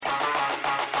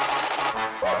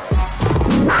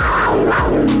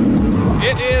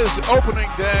It is opening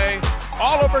day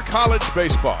all over college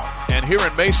baseball. And here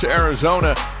in Mesa,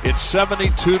 Arizona, it's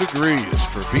 72 degrees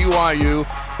for BYU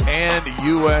and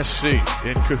USC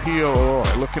in Kuhio,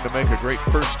 Illinois, looking to make a great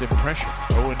first impression.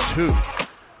 0-2.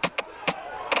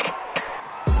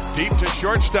 Deep to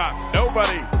shortstop.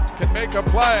 Nobody can make a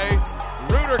play.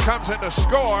 Reuter comes in to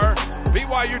score.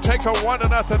 BYU takes a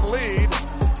 1-0 lead.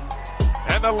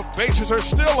 And the bases are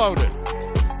still loaded.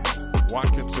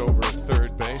 Watkins over at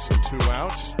third base and 2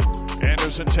 outs.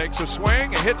 Anderson takes a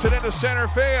swing and hits it into center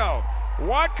field.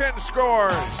 Watkins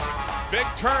scores. Big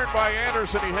turn by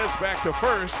Anderson. He heads back to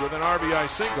first with an RBI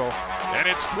single. And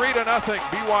it's 3-0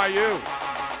 BYU.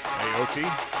 Aoki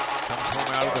comes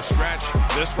home out of the stretch.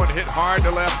 This one hit hard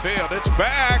to left field. It's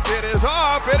back. It is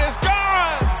up. It is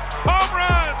gone. Home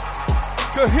run.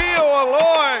 Kuhio,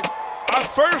 Illinois. A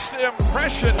first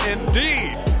impression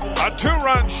indeed. A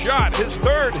 2-run shot. His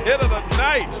third hit of the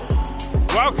night.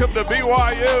 Welcome to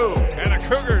BYU. And the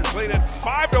Cougars lead it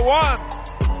 5-1.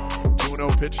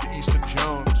 2-0 pitch to Easton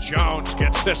Jones. Jones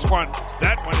gets this one.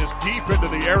 That one is deep into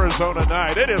the Arizona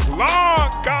night. It is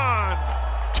long gone.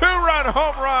 2-run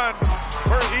home run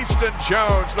for Easton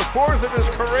Jones, the 4th of his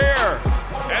career.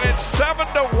 And it's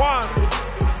 7-1.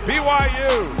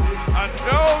 BYU, a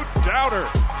no-doubter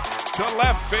to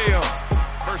left field.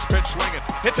 First pitch swinging.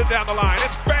 Hits it down the line.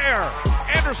 It's fair.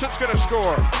 Anderson's going to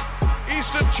score.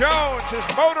 Easton Jones is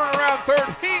motoring around third.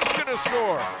 He's going to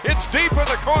score. It's deep in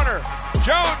the corner.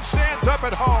 Jones stands up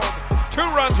at home. 2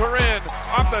 runs are in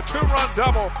off the 2-run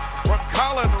double from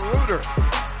Colin Reuter.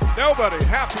 Nobody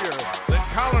happier than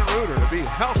Colin Reuter to be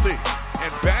healthy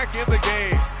and back in the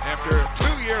game after a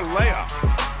 2-year layoff.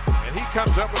 And he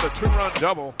comes up with a 2-run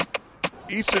double.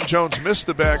 Easton Jones missed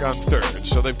the bag on third,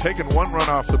 so they've taken 1 run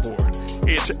off the board.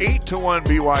 It's 8-1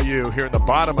 BYU here in the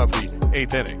bottom of the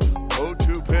 8th inning.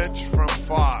 0-2 pitch from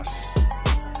Foss.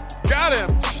 Got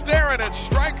him staring at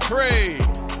strike 3.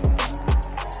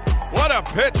 What a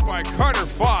pitch by Carter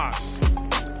Foss.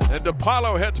 And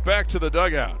DePaulo heads back to the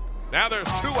dugout. Now there's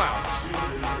 2 outs.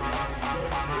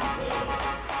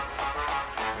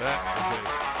 That is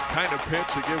a kind of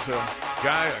pitch that gives a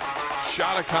guy a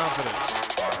shot of confidence.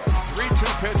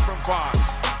 3-2 pitch from Foss.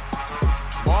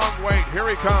 Long wait. Here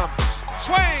he comes.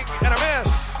 Swing and a miss.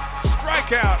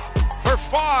 Strikeout for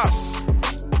Foss.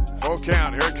 Full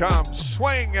count. Here it comes.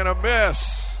 Swing and a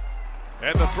miss.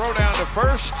 And the throw down to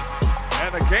first.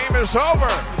 And the game is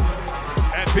over.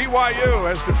 And BYU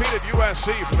has defeated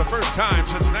USC for the first time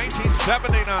since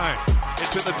 1979.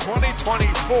 It's in the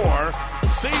 2024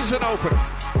 season opener.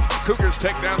 Cougars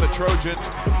take down the Trojans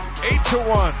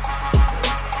 8-1.